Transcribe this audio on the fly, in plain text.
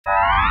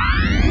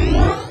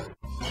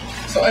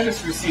So I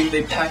just received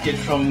a package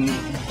from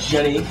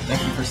Jenny.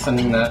 Thank you for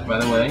sending that, by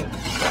the way.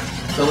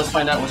 So let's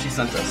find out what she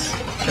sent us,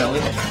 shall we?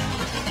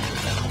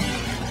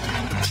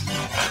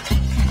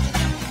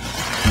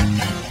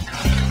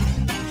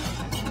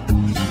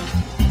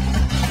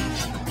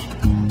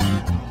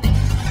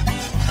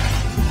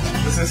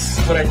 Is this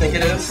what I think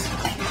it is?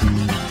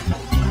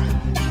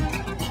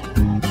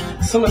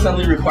 Some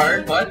assembly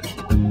required, but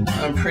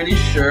I'm pretty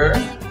sure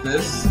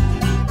this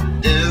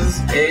is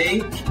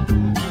a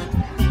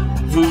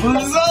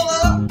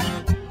vuvuzela!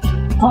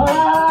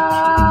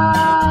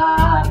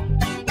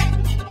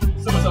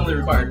 Some assembly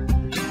required.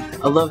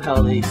 I love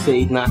how they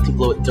say not to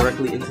blow it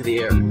directly into the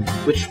air,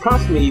 which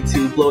prompts me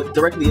to blow it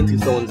directly into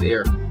someone's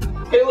ear.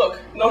 Hey look,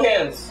 no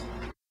hands!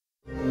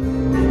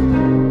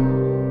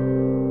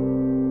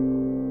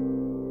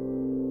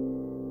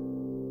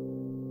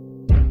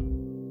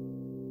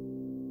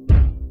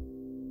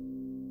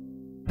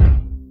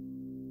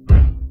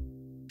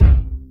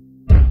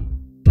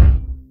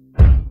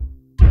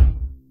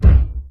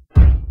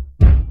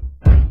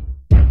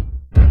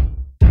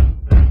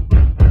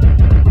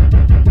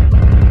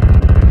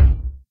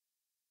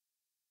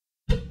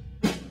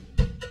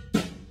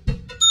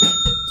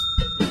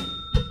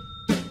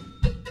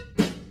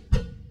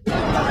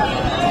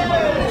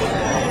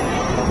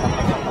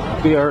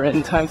 We are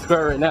in Times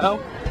Square right now.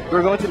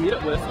 We're going to meet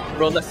up with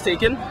Road Less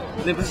Taken,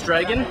 Nimbus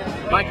Dragon,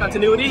 My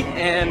Continuity,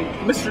 and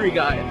Mystery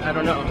Guy. I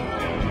don't know.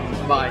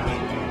 Bye.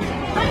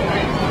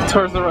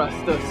 Tours R Us,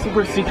 the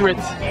super secret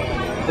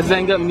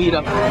Xanga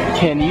Meetup.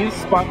 Can you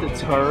spot the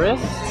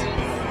tourist? If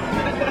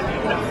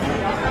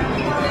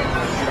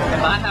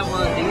I have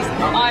one of these,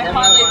 I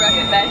highly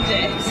recommend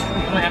it.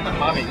 I'm gonna have to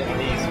hobby get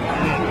these.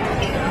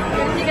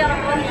 You got a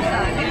funny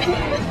side.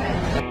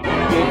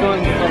 You're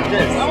going like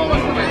this.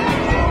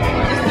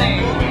 Just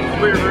saying.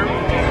 Weird room.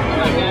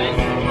 Okay.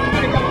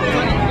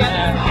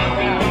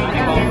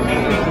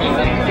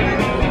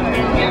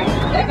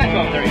 That's not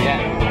 12:30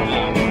 yet.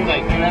 It's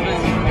like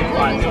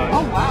 11:05.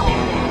 Oh wow.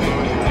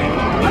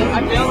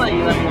 I feel like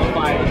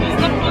 11:05. This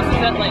stuff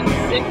closes at like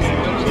 6.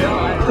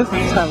 This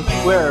is Times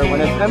Square when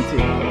it's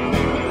empty.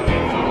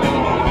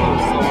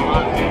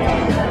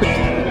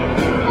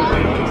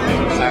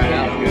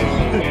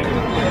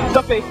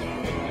 Duck face.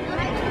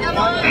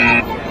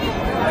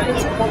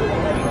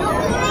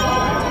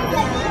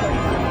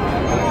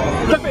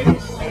 Duck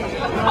face.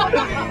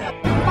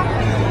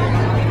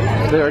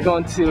 They are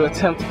going to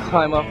attempt to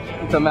climb up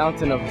the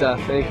mountain of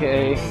death,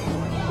 aka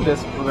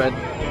this red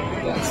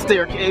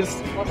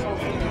staircase.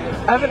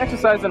 I haven't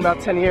exercised in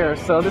about 10 years,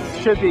 so this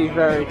should be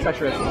very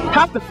treacherous.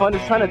 Half the fun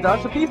is trying to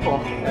dodge the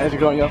people as you're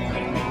going up.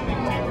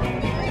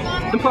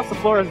 And plus the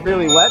floor is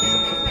really wet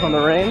from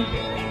the rain.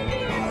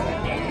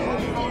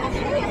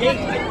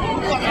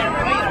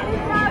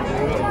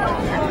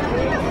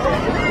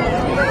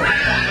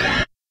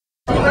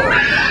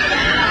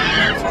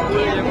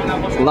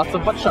 Lots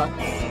of butt shots.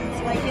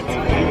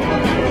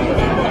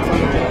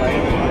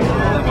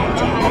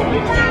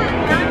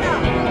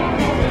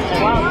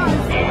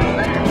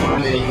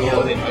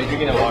 Are you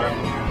drinking a water?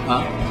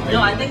 Huh?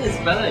 No, I think it's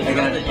better. You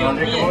got the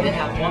European, they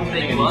have one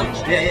big lunch.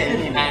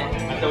 Yeah.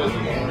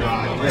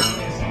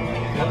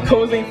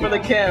 Posing for the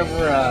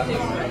camera.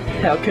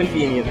 How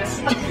convenient.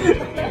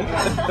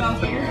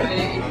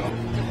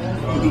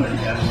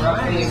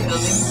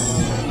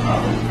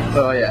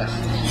 Oh yeah.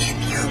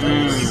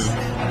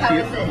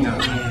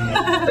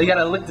 You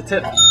gotta lick the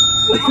tip.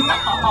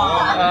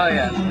 Oh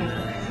yeah.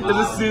 Does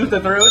it soothe the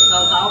throat?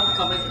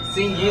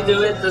 Seeing you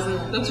do it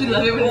doesn't. Don't you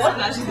love it when it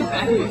splashes the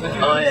back?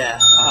 Oh yeah.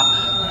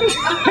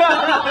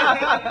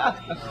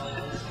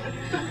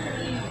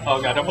 Oh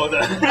god, don't hold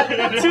that.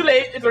 Too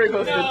late, it's already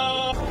posted.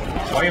 No.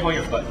 Why are you holding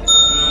your foot?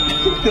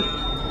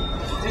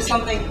 Do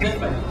something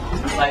different.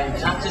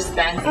 Like, not just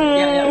dance.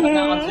 Yeah, but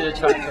not onto the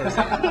track first.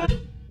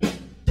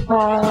 You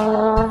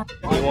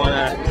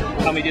wanna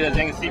help me do the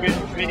Xanga secret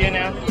video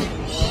now?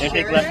 It'll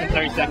take less than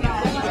 30 seconds.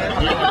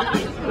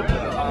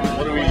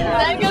 What do we do? I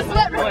want to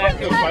ask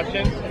you a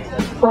question.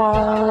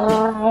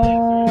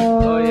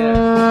 Oh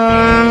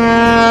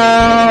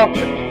yeah.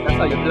 That's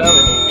how you blow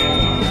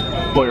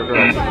it. Boy or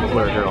girl?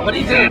 Boy or girl? What are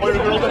you doing? Boy or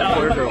girl?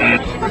 Boy or girl?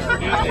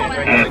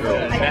 Boy or girl?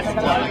 That's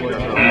why. Boy or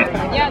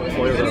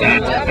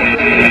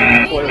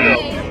girl?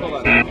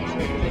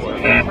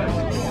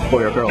 Boy or girl? Boy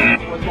or girl?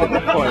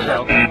 Boy or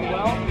girl?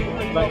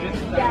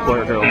 Boy or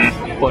girl?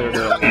 Boy or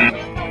girl?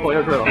 Boy or girl? Boy or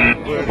girl?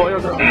 Boy or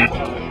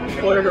girl?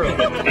 Boy or girl?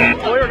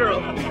 Boy or girl?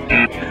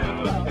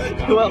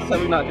 Who else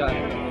have we not got?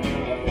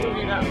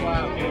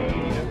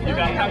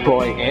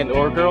 Boy and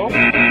or girl?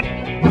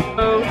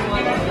 Oh.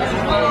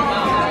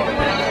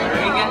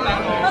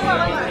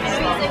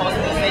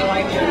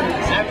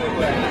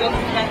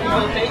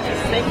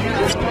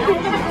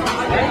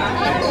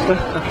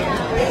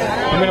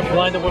 I'm gonna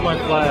blind it with my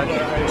flash.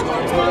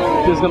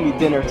 There's gonna be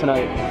dinner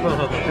tonight.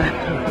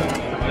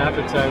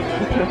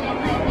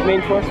 Appetizer.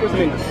 Main course? What's the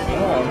main course?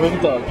 Oh, where's the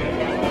dog?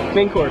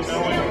 Main course.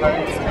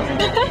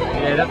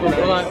 Yeah, that's what.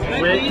 Hold on.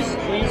 Wait.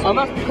 I'm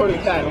not recording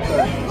the cat, I'm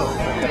sorry.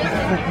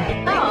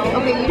 Oh,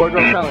 okay. Boy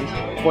girl challenge.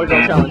 Boy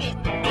girl challenge.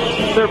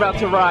 They're about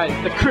to ride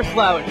the Chris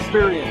Lau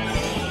experience.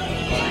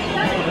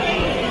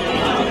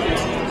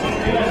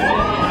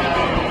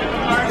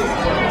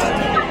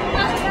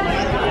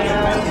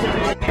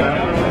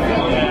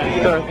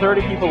 There are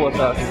 30 people with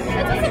us.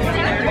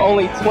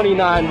 Only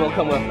 29 will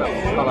come with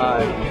us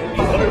alive.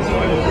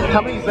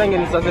 How many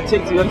Xangans does it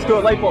take to unscrew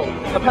a light bulb?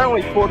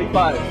 Apparently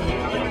 45.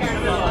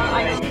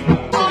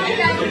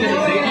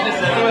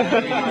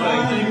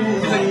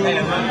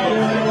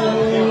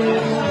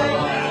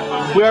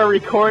 We are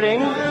recording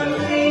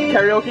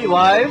karaoke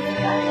live,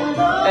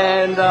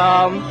 and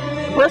the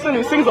person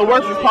who sings the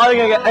worst is probably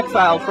going to get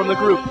exiled from the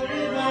group.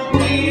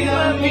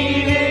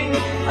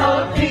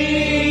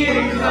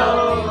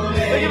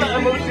 Look at the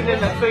emotion in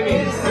that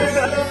singing.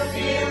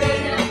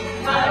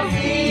 I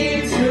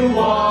need to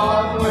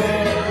walk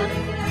with.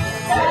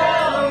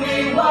 Tell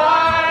me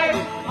why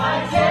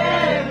I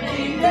can't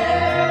be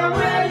there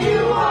where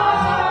you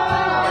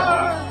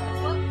are.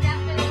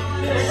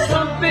 There's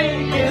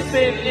something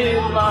missing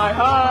in my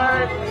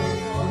heart.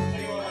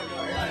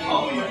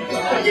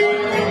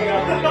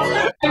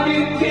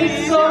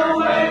 Peace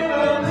away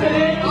from me.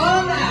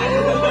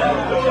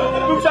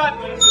 Boom shot.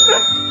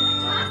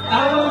 I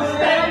will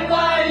stand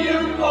by you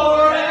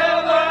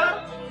forever.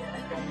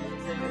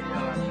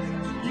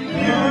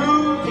 You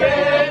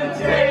can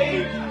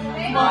take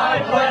my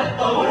breath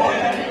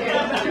away.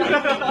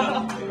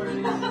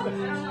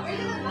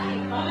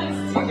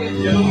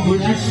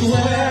 Would you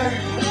swear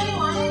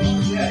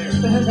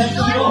that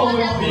you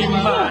will be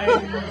mine?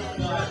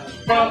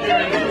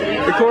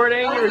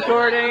 Recording.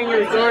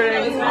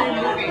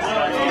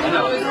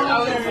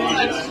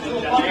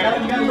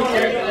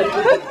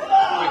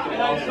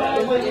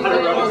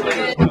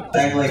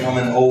 Act like I'm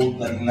an old,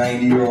 like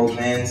 90-year-old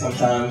man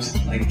sometimes,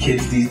 like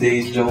kids these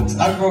days jokes.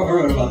 I've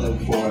heard about that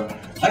before.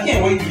 I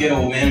can't wait to get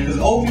old, man, because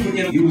old people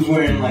get. He was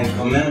wearing like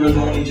a members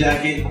only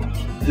jacket.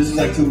 This was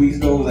like 2 weeks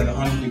ago. It was like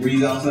 100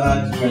 degrees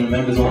outside. He was wearing a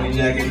members only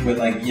jacket with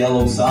like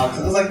yellow socks.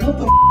 I was like, what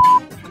the f?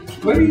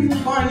 Where do you even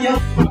find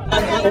yellow?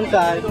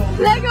 Inside.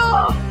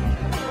 Lego!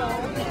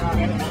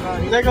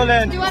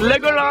 Legoland!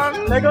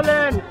 Legoland!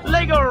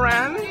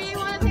 Legoland! Do you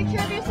want a picture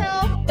of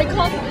yourself?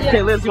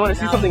 Okay, Liz, you want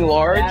to see something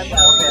large?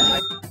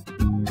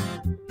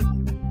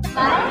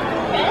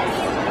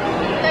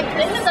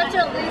 This is such a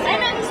loser. I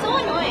know, he's so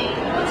annoying.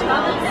 What's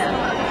wrong with him?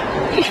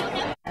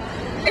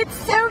 It's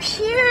so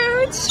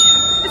huge!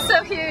 It's so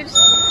huge!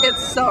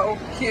 It's so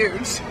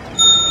huge!